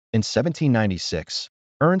In 1796,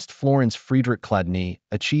 Ernst Florens Friedrich Chladni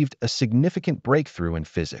achieved a significant breakthrough in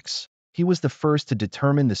physics. He was the first to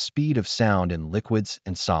determine the speed of sound in liquids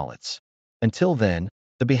and solids. Until then,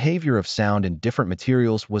 the behavior of sound in different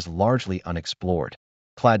materials was largely unexplored.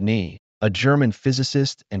 Chladni, a German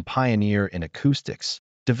physicist and pioneer in acoustics,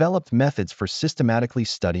 developed methods for systematically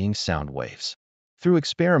studying sound waves. Through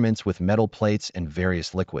experiments with metal plates and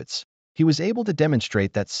various liquids, he was able to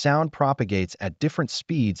demonstrate that sound propagates at different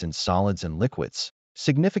speeds in solids and liquids,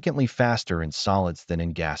 significantly faster in solids than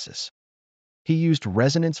in gases. He used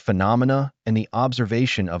resonance phenomena and the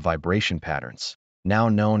observation of vibration patterns, now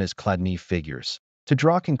known as Chladni figures, to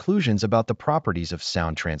draw conclusions about the properties of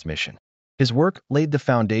sound transmission. His work laid the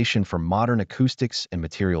foundation for modern acoustics and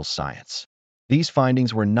materials science. These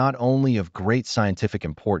findings were not only of great scientific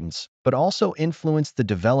importance, but also influenced the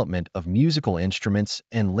development of musical instruments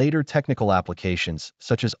and later technical applications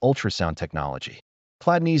such as ultrasound technology.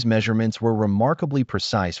 Chladni's measurements were remarkably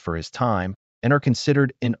precise for his time and are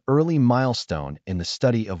considered an early milestone in the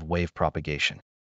study of wave propagation.